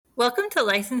Welcome to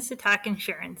License to Talk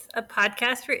Insurance, a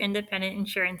podcast for independent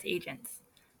insurance agents.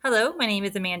 Hello, my name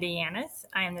is Amanda Yanis.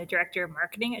 I am the Director of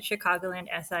Marketing at Chicagoland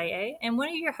SIA and one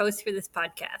of your hosts for this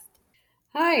podcast.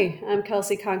 Hi, I'm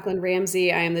Kelsey Conklin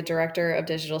Ramsey. I am the Director of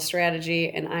Digital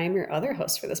Strategy, and I am your other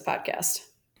host for this podcast.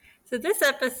 So, this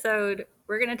episode,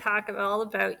 we're going to talk all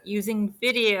about using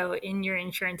video in your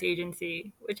insurance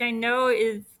agency, which I know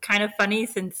is kind of funny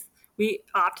since we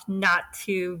opt not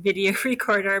to video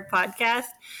record our podcast,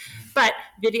 but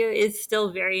video is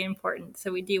still very important.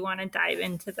 So, we do want to dive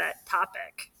into that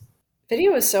topic.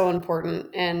 Video is so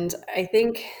important, and I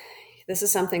think this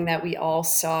is something that we all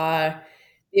saw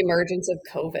the emergence of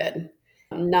COVID.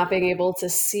 Not being able to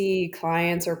see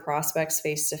clients or prospects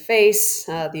face to face,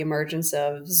 the emergence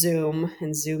of Zoom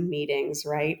and Zoom meetings,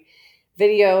 right?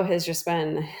 Video has just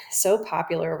been so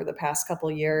popular over the past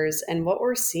couple years, and what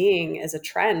we're seeing as a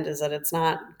trend is that it's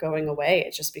not going away.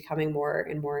 It's just becoming more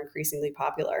and more increasingly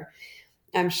popular.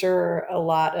 I'm sure a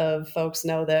lot of folks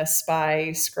know this by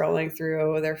scrolling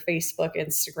through their Facebook,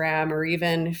 Instagram, or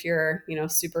even if you're,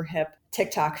 super hip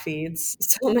TikTok feeds.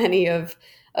 So many of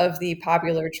the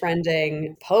popular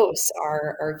trending posts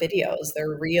are videos,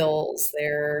 they're reels,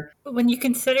 they're When you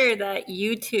consider that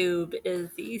YouTube is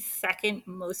the second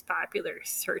most popular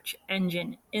search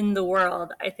engine in the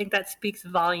world, I think that speaks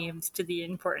volumes to the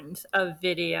importance of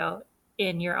video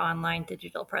in your online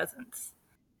digital presence.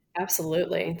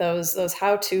 absolutely those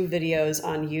how-to videos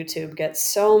on YouTube get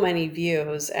so many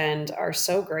views and are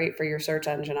so great for your search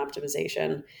engine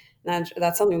optimization. And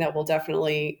that's something that we'll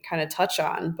definitely kind of touch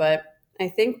on. But I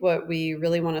think what we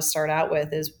really want to start out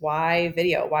with is why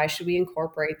video? Why should we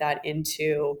incorporate that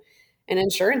into an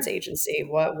insurance agency?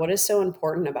 What is so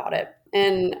important about it?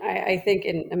 And I think,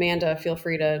 and Amanda, feel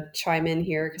free to chime in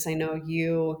here because I know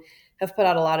you have put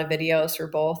out a lot of videos for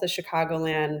both the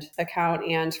Chicagoland account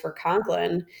and for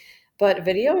Conklin. But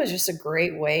video is just a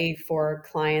great way for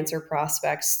clients or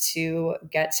prospects to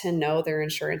get to know their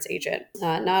insurance agent.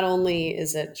 Not only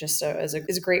is it just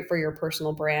is great for your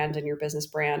personal brand and your business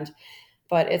brand,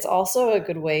 but it's also a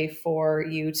good way for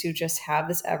you to just have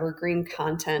this evergreen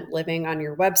content living on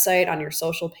your website, on your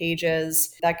social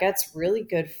pages that gets really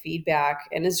good feedback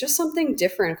and is just something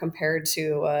different compared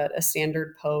to a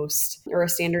standard post or a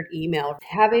standard email.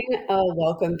 Having a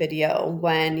welcome video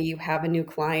when you have a new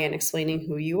client explaining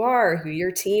who you are, who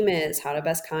your team is, how to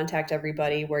best contact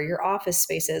everybody, where your office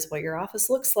space is, what your office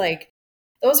looks like.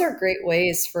 Those are great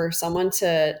ways for someone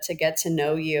to get to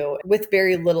know you with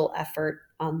very little effort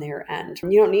on their end.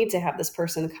 You don't need to have this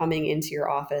person coming into your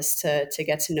office to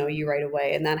get to know you right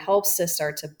away. And that helps to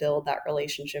start to build that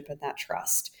relationship and that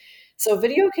trust. So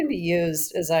video can be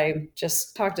used, as I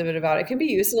just talked a bit about, it can be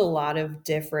used in a lot of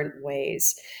different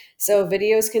ways. So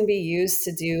videos can be used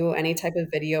to do any type of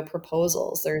video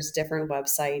proposals. There's different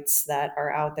websites that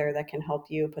are out there that can help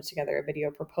you put together a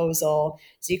video proposal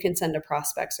so you can send to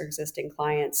prospects or existing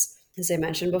clients. As I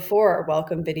mentioned before,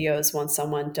 welcome videos once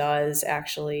someone does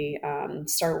actually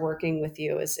start working with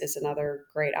you is another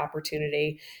great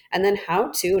opportunity. And then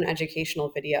how-to and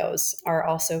educational videos are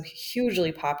also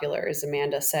hugely popular. As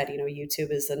Amanda said,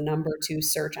 YouTube is the number 2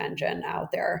 search engine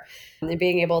out there. And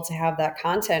being able to have that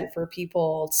content for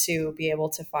people to be able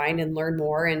to find and learn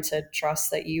more and to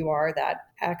trust that you are that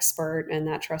expert and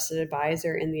that trusted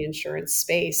advisor in the insurance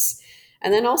space.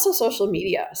 And then also social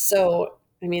media. So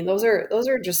those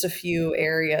are just a few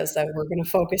areas that we're going to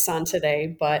focus on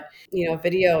today, but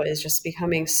video is just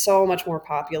becoming so much more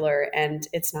popular and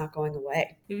it's not going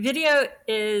away. Video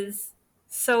is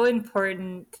so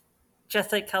important,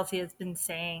 just like Kelsey has been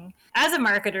saying. As a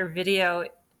marketer, video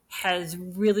has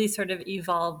really sort of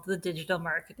evolved the digital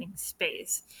marketing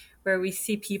space, where we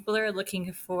see people are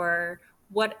looking for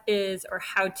what is or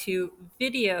how to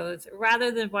videos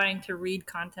rather than wanting to read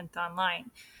content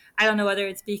online. I don't know whether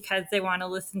it's because they want to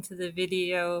listen to the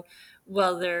video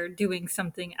while they're doing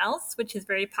something else, which is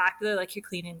very popular, like you're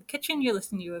cleaning the kitchen, you're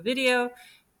listening to a video.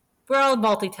 We're all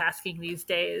multitasking these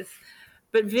days,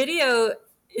 but video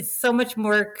is so much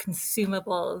more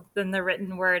consumable than the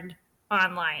written word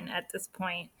online at this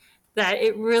point that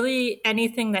it really,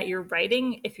 anything that you're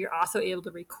writing, if you're also able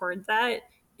to record that,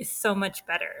 is so much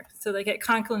better. So like at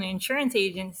Conklin Insurance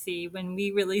Agency, when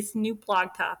we release a new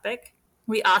blog topic,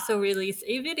 we also release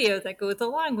a video that goes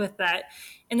along with that,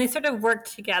 and they sort of work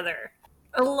together.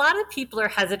 A lot of people are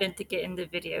hesitant to get into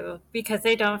video because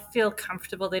they don't feel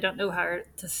comfortable. They don't know how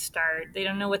to start. They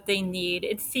don't know what they need.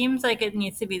 It seems like it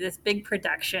needs to be this big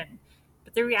production.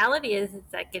 But the reality is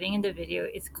that getting into video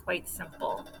is quite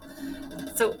simple.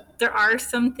 So there are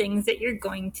some things that you're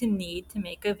going to need to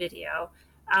make a video.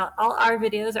 All our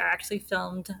videos are actually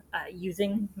filmed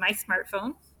using my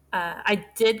smartphone. I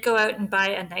did go out and buy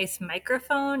a nice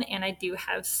microphone, and I do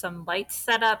have some lights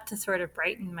set up to sort of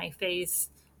brighten my face,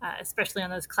 especially on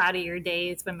those cloudier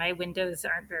days when my windows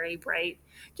aren't very bright,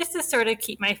 just to sort of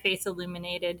keep my face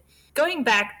illuminated. Going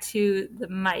back to the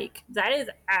mic, that is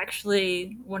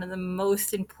actually one of the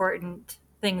most important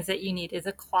things that you need is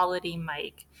a quality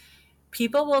mic.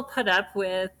 People will put up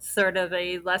with sort of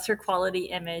a lesser quality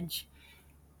image,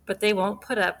 but they won't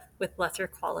put up with lesser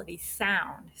quality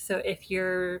sound. So if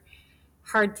you're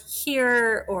hard to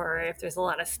hear or if there's a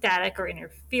lot of static or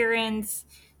interference,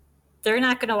 they're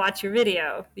not going to watch your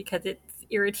video because it's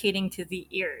irritating to the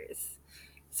ears.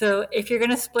 So if you're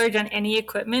going to splurge on any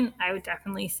equipment, I would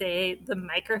definitely say the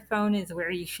microphone is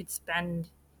where you should spend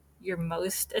your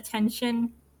most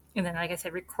attention. And then, like I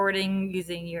said, recording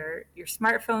using your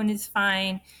smartphone is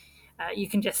fine. You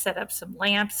can just set up some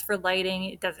lamps for lighting.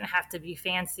 It doesn't have to be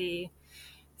fancy.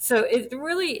 So it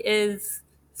really is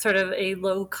sort of a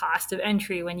low cost of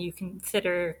entry when you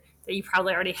consider that you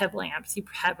probably already have lamps, you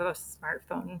have a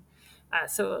smartphone.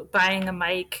 So buying a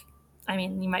mic, I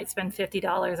mean, you might spend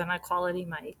 $50 on a quality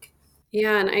mic.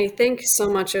 Yeah, and I think so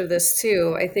much of this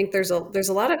too, I think there's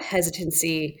a lot of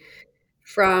hesitancy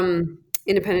from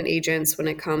independent agents when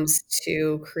it comes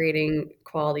to creating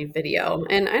quality video.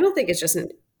 And I don't think it's just an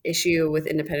issue with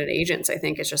independent agents. I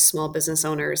think it's just small business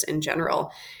owners in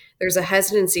general. There's a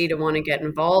hesitancy to want to get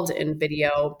involved in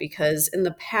video because in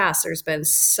the past there's been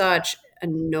such a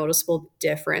noticeable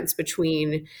difference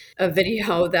between a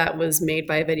video that was made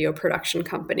by a video production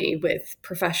company with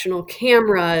professional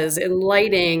cameras and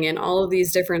lighting and all of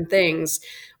these different things.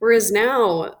 Whereas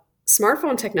now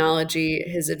smartphone technology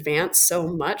has advanced so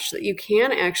much that you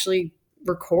can actually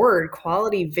record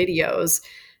quality videos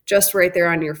just right there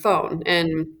on your phone.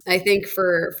 And I think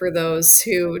for those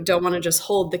who don't want to just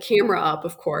hold the camera up,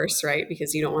 of course, right,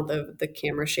 because you don't want the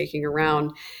camera shaking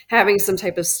around, having some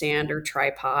type of stand or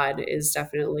tripod is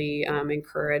definitely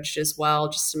encouraged as well,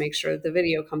 just to make sure that the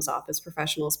video comes off as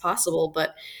professional as possible.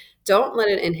 But don't let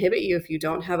it inhibit you if you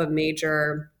don't have a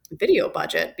major video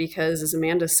budget, because as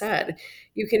Amanda said,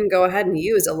 you can go ahead and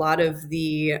use a lot of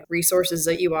the resources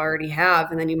that you already have,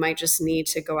 and then you might just need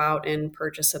to go out and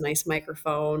purchase a nice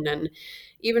microphone. And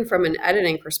even from an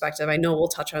editing perspective, I know we'll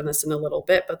touch on this in a little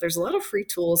bit, but there's a lot of free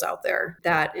tools out there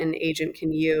that an agent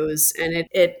can use, and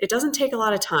it doesn't take a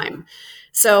lot of time.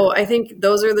 So I think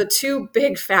those are the two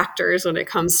big factors when it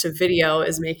comes to video,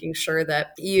 is making sure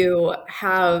that you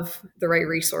have the right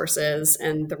resources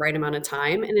and the right amount of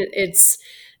time. And it's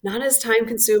not as time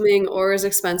consuming or as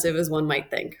expensive as one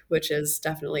might think, which is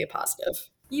definitely a positive.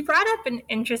 You brought up an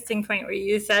interesting point where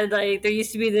you said like there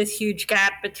used to be this huge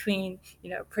gap between,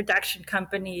 production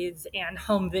companies and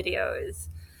home videos.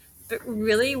 But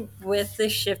really, with the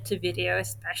shift to video,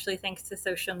 especially thanks to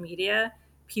social media,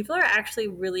 people are actually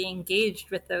really engaged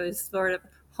with those sort of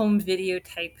home video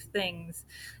type things.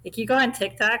 Like you go on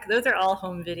TikTok, those are all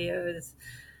home videos.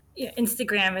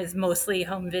 Instagram is mostly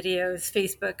home videos.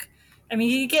 Facebook, I mean,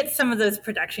 you get some of those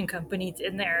production companies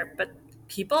in there, but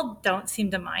people don't seem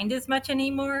to mind as much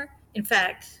anymore. In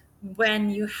fact, when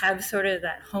you have sort of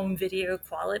that home video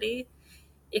quality,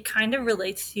 it kind of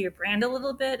relates to your brand a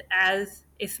little bit as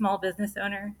a small business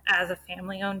owner, as a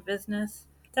family owned business.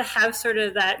 To have sort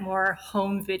of that more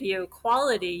home video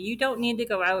quality, you don't need to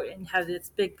go out and have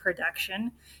this big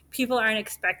production. People aren't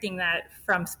expecting that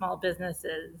from small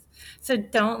businesses. So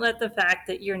don't let the fact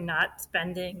that you're not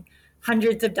spending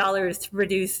hundreds of dollars to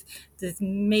produce this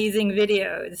amazing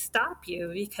videos stop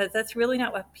you, because that's really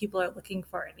not what people are looking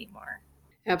for anymore.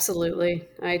 Absolutely.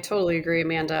 I totally agree,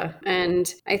 Amanda.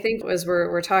 And I think as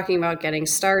we're talking about getting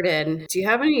started, do you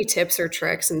have any tips or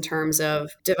tricks in terms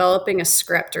of developing a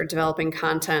script or developing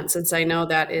content? Since I know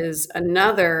that is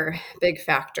another big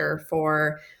factor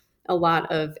for a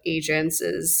lot of agents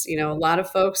is, a lot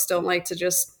of folks don't like to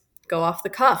just go off the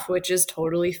cuff, which is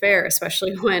totally fair,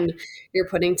 especially when you're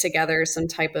putting together some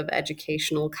type of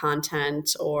educational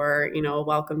content or, a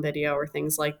welcome video or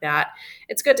things like that.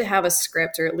 It's good to have a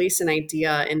script or at least an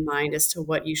idea in mind as to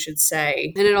what you should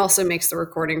say. And it also makes the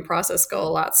recording process go a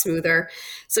lot smoother.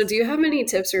 So do you have any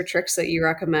tips or tricks that you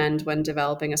recommend when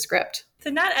developing a script? So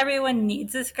not everyone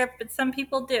needs a script, but some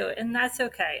people do, and that's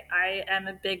okay. I am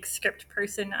a big script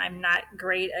person. I'm not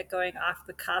great at going off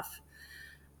the cuff,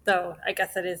 though I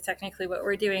guess that is technically what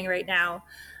we're doing right now.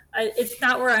 It's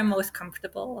not where I'm most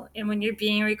comfortable. And when you're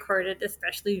being recorded,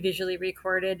 especially visually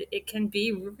recorded, it can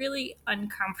be really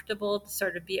uncomfortable to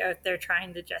sort of be out there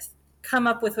trying to just come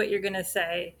up with what you're going to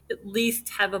say. At least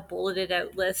have a bulleted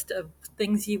out list of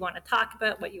things you want to talk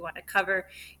about, what you want to cover.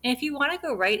 And if you want to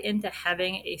go right into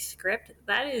having a script,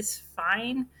 that is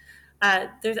fine.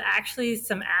 There's actually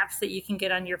some apps that you can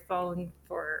get on your phone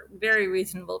for very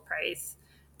reasonable price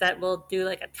that will do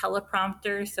like a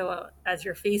teleprompter. So as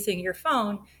you're facing your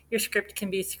phone, your script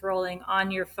can be scrolling on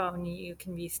your phone. You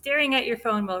can be staring at your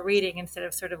phone while reading instead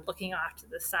of sort of looking off to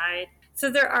the side.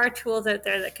 So there are tools out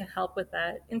there that can help with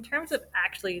that. In terms of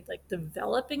actually like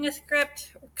developing a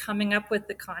script or coming up with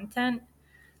the content,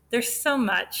 there's so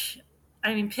much.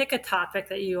 I mean, pick a topic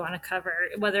that you want to cover,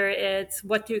 whether it's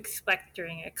what to expect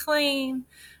during a claim,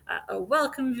 a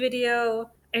welcome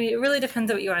video. I mean, it really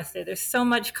depends on what you want to say. There's so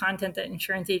much content that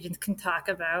insurance agents can talk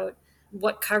about,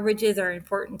 what coverages are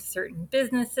important to certain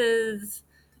businesses.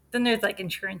 Then there's like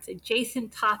insurance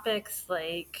adjacent topics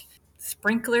like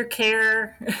sprinkler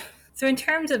care. So in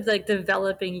terms of like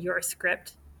developing your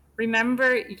script,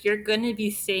 remember you're going to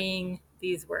be saying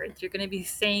these words, you're going to be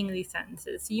saying these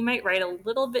sentences. So you might write a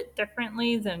little bit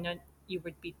differently than you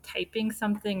would be typing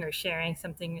something or sharing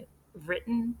something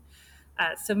written.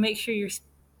 So make sure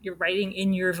you're writing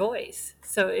in your voice.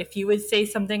 So if you would say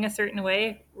something a certain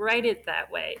way, write it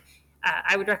that way.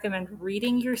 I would recommend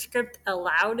reading your script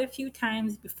aloud a few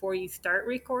times before you start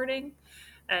recording,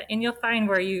 and you'll find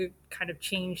where you kind of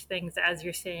change things as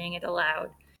you're saying it aloud.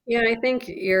 Yeah, I think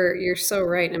you're so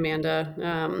right,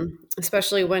 Amanda.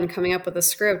 Especially when coming up with a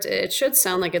script, it should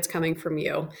sound like it's coming from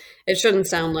you. It shouldn't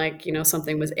sound like,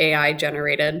 something was AI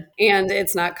generated and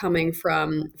it's not coming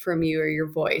from you or your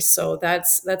voice. So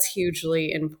that's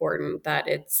hugely important that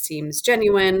it seems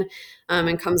genuine,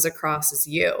 and comes across as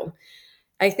you.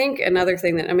 I think another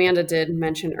thing that Amanda did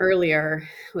mention earlier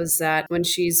was that when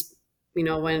she's,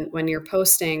 when you're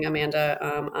posting, Amanda,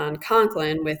 on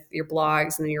Conklin with your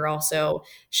blogs, and then you're also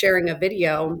sharing a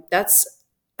video, that's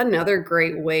another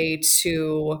great way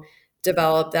to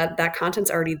develop that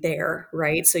content's already there,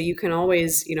 right? So you can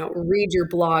always, read your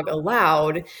blog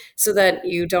aloud so that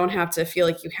you don't have to feel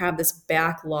like you have this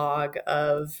backlog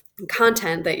of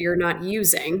content that you're not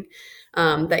using,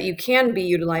 that you can be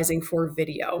utilizing for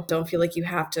video. Don't feel like you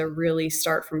have to really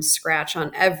start from scratch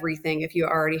on everything if you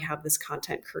already have this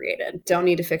content created. Don't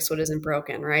need to fix what isn't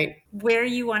broken, right? Where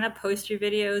you want to post your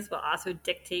videos will also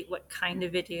dictate what kind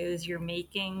of videos you're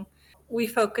making. We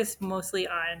focus mostly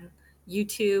on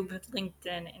YouTube, LinkedIn,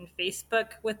 and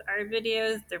Facebook with our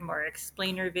videos. They're more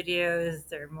explainer videos.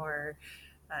 They're more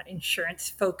insurance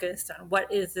focused on what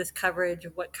is this coverage,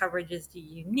 what coverages do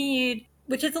you need,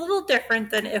 which is a little different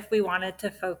than if we wanted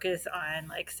to focus on,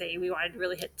 like, say, we wanted to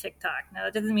really hit TikTok. Now,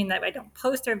 that doesn't mean that I don't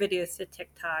post our videos to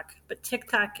TikTok, but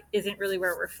TikTok isn't really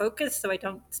where we're focused, so I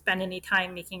don't spend any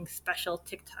time making special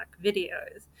TikTok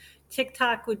videos.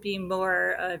 TikTok would be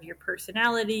more of your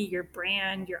personality, your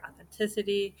brand, your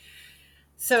authenticity.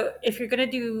 So if you're going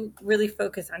to do really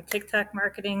focus on TikTok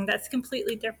marketing, that's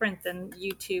completely different than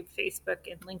YouTube, Facebook,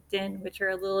 and LinkedIn, which are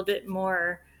a little bit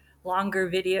more longer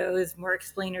videos, more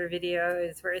explainer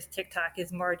videos, whereas TikTok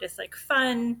is more just like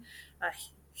fun.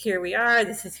 Here we are.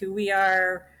 This is who we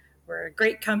are. We're a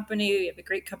great company. We have a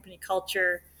great company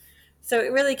culture. So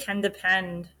it really can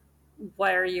depend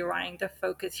where you're wanting to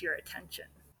focus your attention.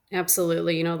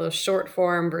 Absolutely. Those short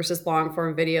form versus long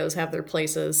form videos have their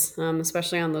places,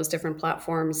 especially on those different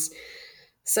platforms.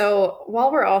 So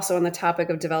while we're also on the topic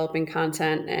of developing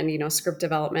content and, script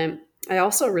development, I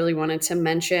also really wanted to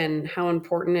mention how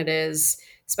important it is,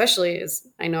 especially as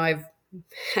I know I've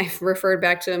referred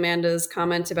back to Amanda's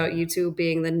comment about YouTube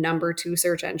being the number 2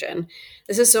 search engine.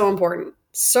 This is so important.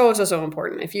 So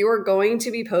important. If you are going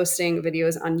to be posting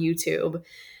videos on YouTube,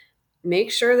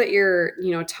 make sure that you're,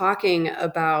 talking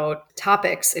about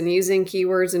topics and using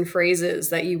keywords and phrases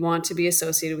that you want to be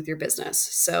associated with your business.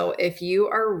 So if you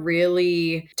are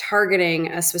really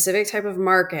targeting a specific type of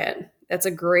market, that's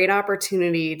a great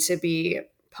opportunity to be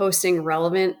posting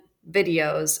relevant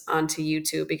videos onto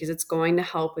YouTube, because it's going to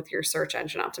help with your search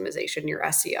engine optimization, your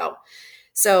SEO.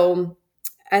 So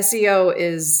SEO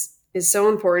is so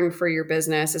important for your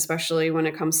business, especially when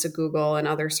it comes to Google and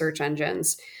other search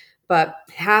engines. But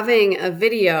having a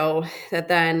video that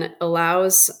then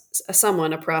allows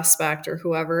someone, a prospect or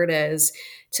whoever it is,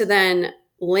 to then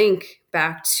link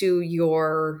back to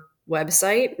your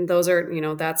website, those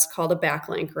are, that's called a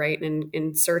backlink, right?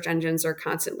 And search engines are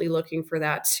constantly looking for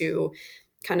that to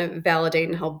kind of validate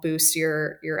and help boost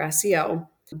your SEO.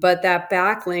 But that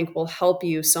backlink will help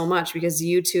you so much because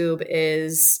YouTube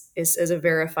is a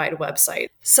verified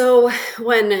website. So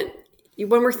when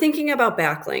we're thinking about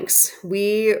backlinks,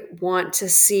 we want to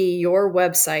see your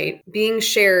website being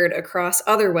shared across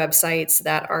other websites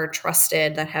that are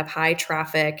trusted, that have high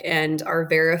traffic, and are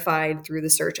verified through the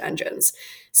search engines.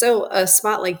 So a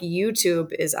spot like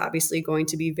YouTube is obviously going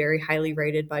to be very highly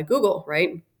rated by Google,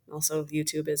 right? Also,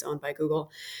 YouTube is owned by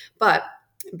Google. But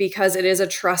because it is a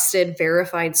trusted,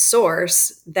 verified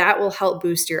source, that will help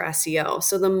boost your SEO.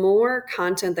 So the more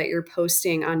content that you're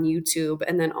posting on YouTube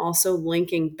and then also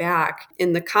linking back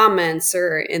in the comments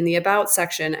or in the about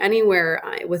section, anywhere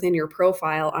within your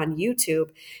profile on YouTube,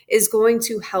 is going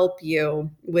to help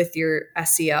you with your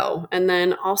SEO. And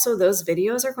then also those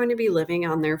videos are going to be living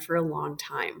on there for a long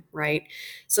time, right?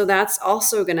 So that's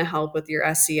also going to help with your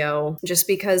SEO, just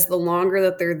because the longer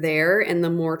that they're there and the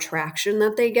more traction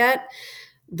that they get,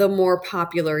 the more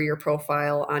popular your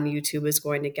profile on YouTube is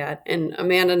going to get. And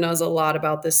Amanda knows a lot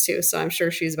about this too. So I'm sure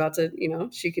she's about to,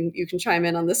 you can chime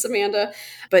in on this, Amanda.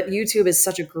 But YouTube is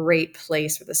such a great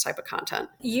place for this type of content.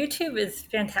 YouTube is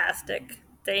fantastic.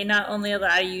 They not only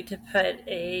allow you to put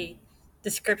a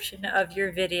description of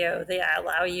your video, they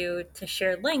allow you to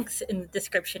share links in the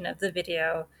description of the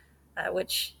video,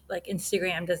 which like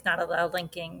Instagram does not allow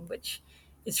linking, which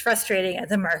is frustrating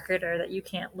as a marketer that you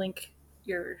can't link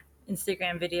your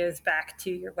Instagram videos back to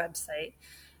your website.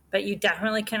 But you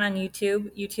definitely can on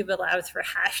YouTube. YouTube allows for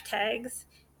hashtags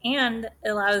and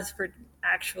allows for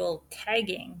actual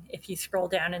tagging. If you scroll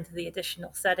down into the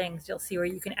additional settings, you'll see where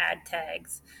you can add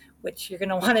tags, which you're going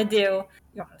to want to do.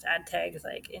 You want to add tags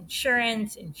like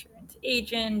insurance, insurance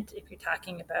agent. If you're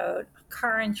talking about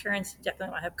car insurance, you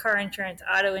definitely want to have car insurance,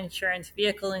 auto insurance,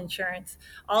 vehicle insurance.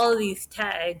 All of these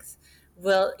tags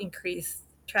will increase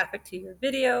traffic to your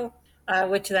video,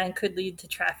 which then could lead to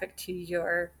traffic to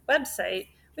your website,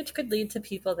 which could lead to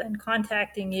people then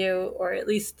contacting you, or at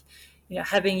least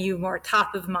having you more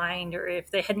top of mind, or if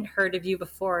they hadn't heard of you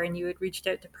before and you had reached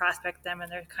out to prospect them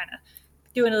and they're kind of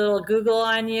doing a little Google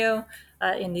on you,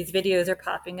 and these videos are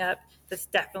popping up, that's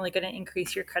definitely going to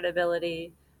increase your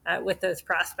credibility with those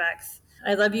prospects.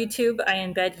 I love YouTube. I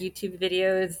embed YouTube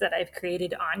videos that I've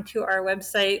created onto our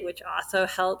website, which also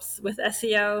helps with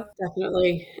SEO.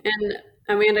 Definitely. And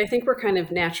Amanda, I think we're kind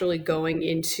of naturally going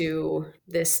into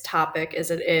this topic as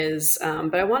it is,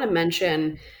 but I want to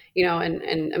mention,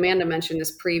 and Amanda mentioned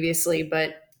this previously,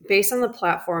 but based on the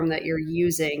platform that you're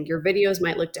using, your videos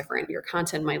might look different, your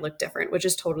content might look different, which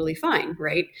is totally fine,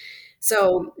 right?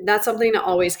 So that's something to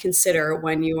always consider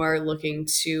when you are looking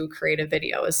to create a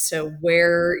video, as to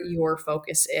where your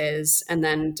focus is. And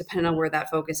then depending on where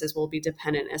that focus is will be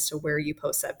dependent as to where you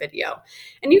post that video.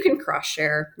 And you can cross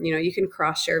share, you can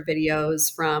cross share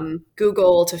videos from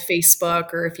Google to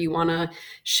Facebook, or if you want to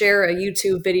share a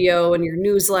YouTube video in your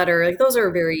newsletter, like those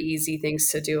are very easy things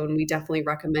to do. And we definitely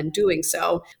recommend doing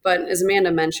so. But as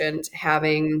Amanda mentioned,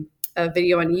 having a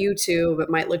video on YouTube, it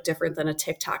might look different than a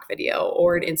TikTok video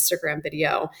or an Instagram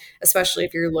video, especially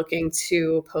if you're looking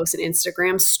to post an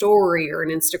Instagram story or an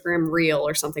Instagram reel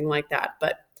or something like that.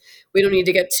 But we don't need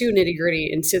to get too nitty gritty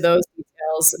into those details.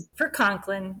 For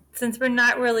Conklin, since we're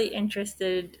not really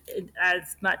interested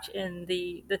as much in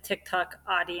the TikTok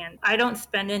audience, I don't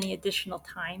spend any additional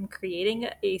time creating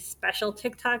a special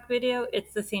TikTok video.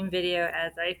 It's the same video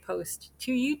as I post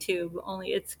to YouTube, only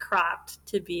it's cropped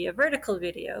to be a vertical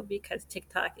video because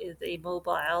TikTok is a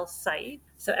mobile site.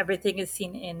 So everything is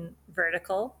seen in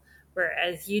vertical,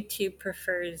 whereas YouTube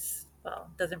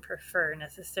doesn't prefer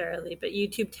necessarily, but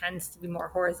YouTube tends to be more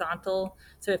horizontal.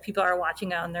 So if people are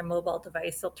watching it on their mobile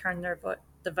device, they'll turn their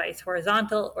device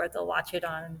horizontal, or they'll watch it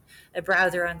on a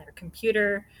browser on their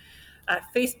computer.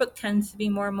 Facebook tends to be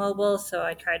more mobile, so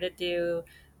I try to do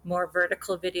more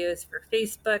vertical videos for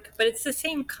Facebook, but it's the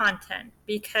same content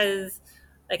because,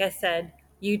 like I said,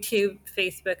 YouTube,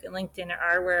 Facebook, and LinkedIn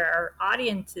are where our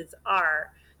audiences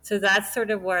are. So that's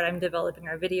sort of what I'm developing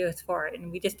our videos for.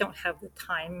 And we just don't have the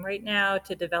time right now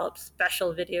to develop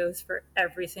special videos for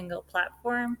every single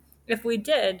platform. If we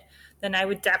did, then I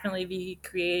would definitely be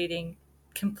creating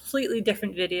completely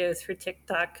different videos for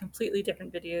TikTok, completely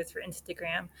different videos for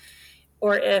Instagram.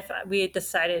 Or if we had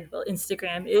decided, well,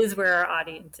 Instagram is where our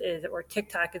audience is, or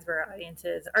TikTok is where our audience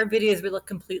is, our videos would look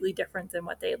completely different than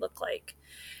what they look like.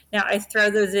 Now, I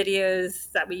throw those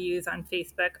videos that we use on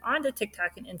Facebook onto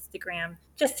TikTok and Instagram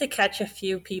just to catch a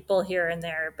few people here and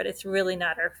there, but it's really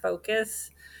not our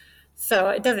focus. So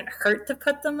it doesn't hurt to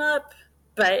put them up,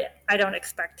 but I don't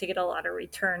expect to get a lot of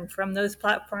return from those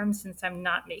platforms since I'm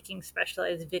not making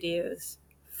specialized videos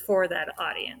for that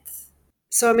audience.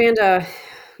 So Amanda,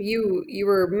 you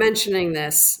were mentioning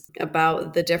this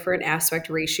about the different aspect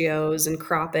ratios and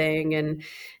cropping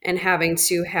and having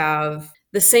to have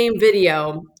the same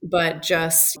video but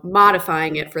just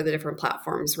modifying it for the different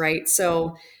platforms, right?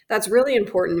 So that's really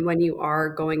important when you are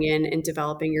going in and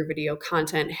developing your video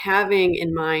content. Having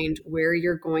in mind where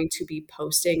you're going to be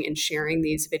posting and sharing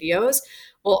these videos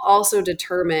will also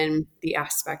determine the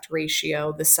aspect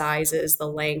ratio, the sizes, the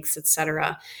lengths,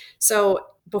 etc. So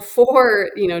before,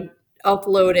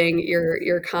 uploading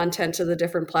your content to the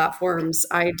different platforms,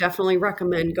 I definitely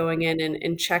recommend going in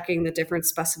and checking the different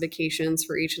specifications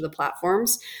for each of the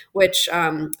platforms, which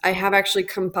I have actually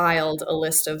compiled a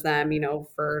list of them,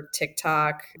 for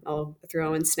TikTok. I'll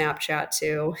throw in Snapchat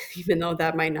too, even though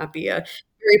that might not be a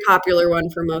very popular one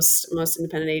for most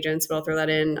independent agents, but I'll throw that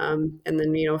in. And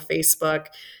then, Facebook,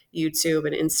 YouTube,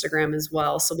 and Instagram as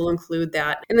well. So we'll include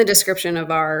that in the description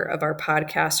of our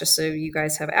podcast, just so you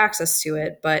guys have access to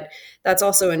it. But that's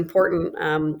also important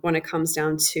when it comes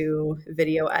down to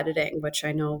video editing, which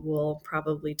I know we'll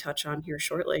probably touch on here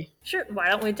shortly. Sure. Why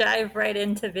don't we dive right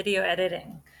into video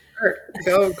editing?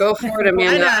 Sure. Go for it,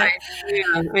 Why Amanda.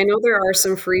 not? I know there are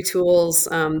some free tools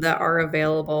that are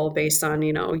available based on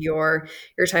your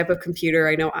type of computer.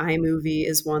 I know iMovie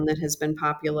is one that has been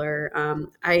popular.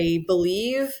 I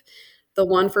believe the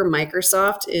one for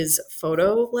Microsoft is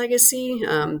Photo Legacy,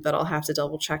 but I'll have to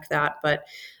double check that. But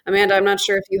Amanda, I'm not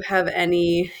sure if you have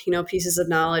any pieces of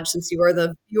knowledge, since you are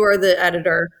the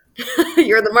editor,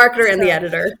 you're the marketer and the So,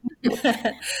 editor.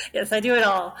 yes, I do it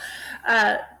all.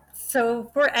 Uh,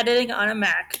 so for editing on a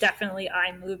Mac, definitely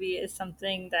iMovie is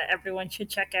something that everyone should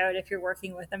check out if you're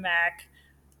working with a Mac.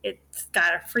 It's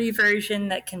got a free version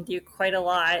that can do quite a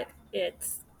lot.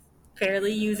 It's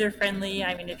fairly user friendly.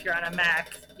 I mean, if you're on a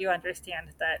Mac, you understand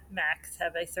that Macs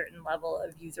have a certain level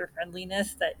of user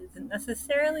friendliness that isn't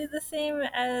necessarily the same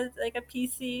as like a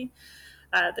PC.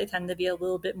 They tend to be a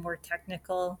little bit more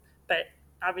technical, but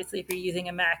obviously, if you're using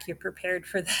a Mac, you're prepared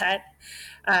for that.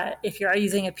 If you are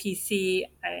using a PC,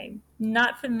 I'm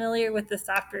not familiar with the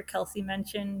software Kelsey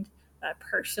mentioned.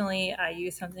 Personally, I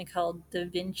use something called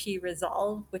DaVinci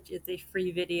Resolve, which is a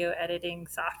free video editing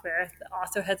software that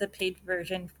also has a paid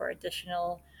version for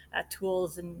additional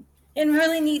tools and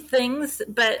really neat things.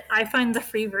 But I find the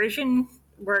free version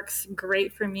works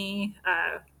great for me.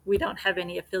 We don't have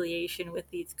any affiliation with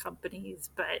these companies,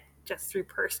 but just through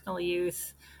personal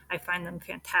use, I find them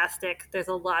fantastic. There's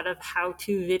a lot of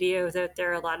how-to videos out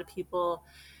there, a lot of people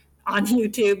on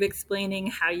YouTube explaining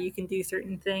how you can do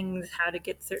certain things, how to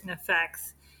get certain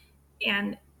effects.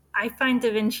 And I find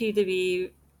DaVinci to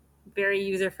be very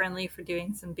user friendly for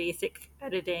doing some basic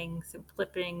editing, some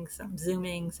clipping, some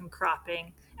zooming, some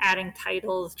cropping, adding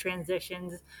titles,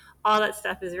 transitions. All that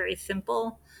stuff is very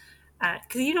simple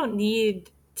because you don't need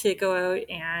to go out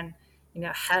and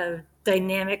have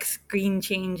dynamic screen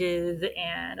changes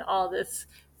and all this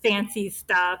fancy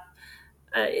stuff.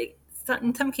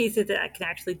 In some cases, that can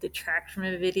actually detract from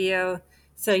a video.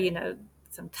 So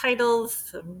some titles,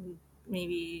 some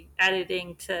maybe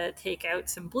editing to take out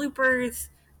some bloopers.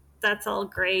 That's all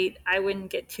great. I wouldn't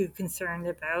get too concerned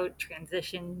about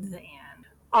transitions and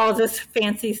all this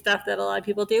fancy stuff that a lot of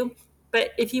people do.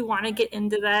 But if you want to get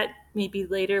into that, maybe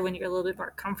later when you're a little bit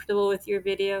more comfortable with your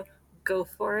video, go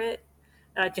for it.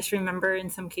 Just remember, in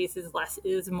some cases, less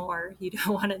is more. You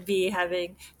don't want to be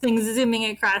having things zooming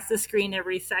across the screen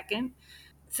every second.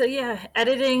 So, yeah,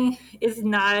 editing is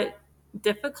not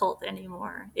difficult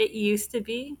anymore. It used to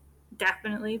be,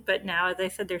 definitely, but now, as I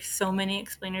said, there's so many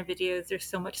explainer videos, there's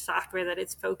so much software that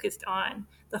it's focused on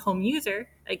the home user.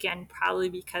 Again, probably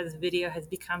because video has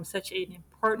become such an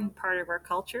important part of our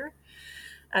culture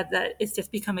that it's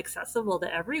just become accessible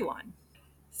to everyone.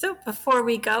 So before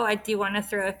we go, I do want to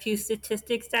throw a few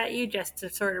statistics at you just to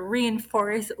sort of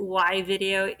reinforce why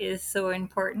video is so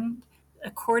important.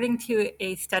 According to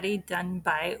a study done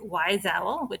by Wise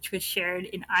Owl, which was shared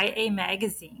in IA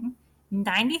Magazine,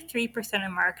 93%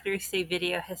 of marketers say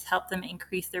video has helped them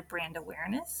increase their brand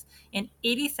awareness, and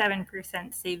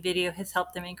 87% say video has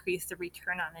helped them increase the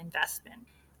return on investment.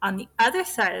 On the other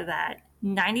side of that,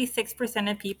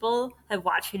 96% of people have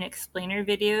watched an explainer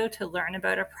video to learn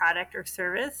about a product or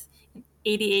service. And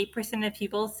 88% of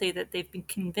people say that they've been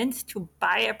convinced to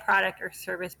buy a product or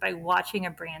service by watching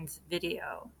a brand's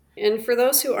video. And for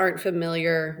those who aren't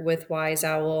familiar with Wise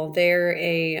Owl, they're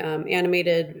a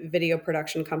animated video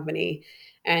production company,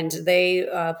 and they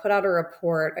put out a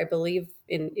report, I believe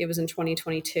it was in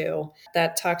 2022,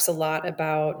 that talks a lot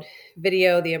about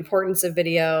video, the importance of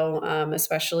video,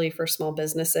 especially for small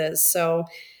businesses. So,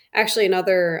 actually,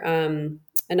 another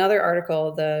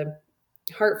article, the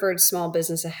Hartford Small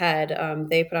Business Ahead,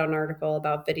 they put out an article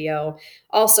about video,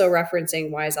 also referencing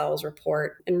Wise Owl's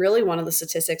report. And really, one of the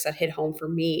statistics that hit home for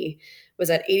me was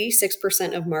that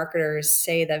 86% of marketers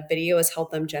say that video has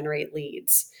helped them generate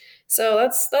leads. So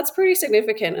that's pretty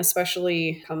significant,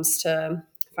 especially when it comes to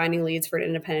finding leads for an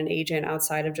independent agent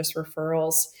outside of just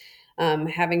referrals.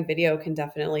 Having video can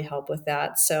definitely help with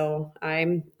that. So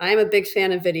I'm a big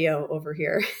fan of video over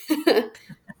here.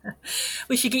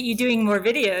 We should get you doing more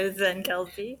videos then,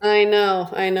 Kelsey. I know.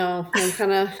 I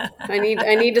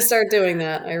need to start doing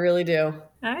that. I really do.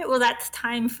 All right, well, that's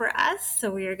time for us.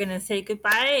 So we are going to say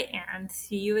goodbye and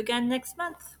see you again next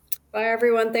month. Bye,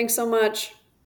 everyone. Thanks so much.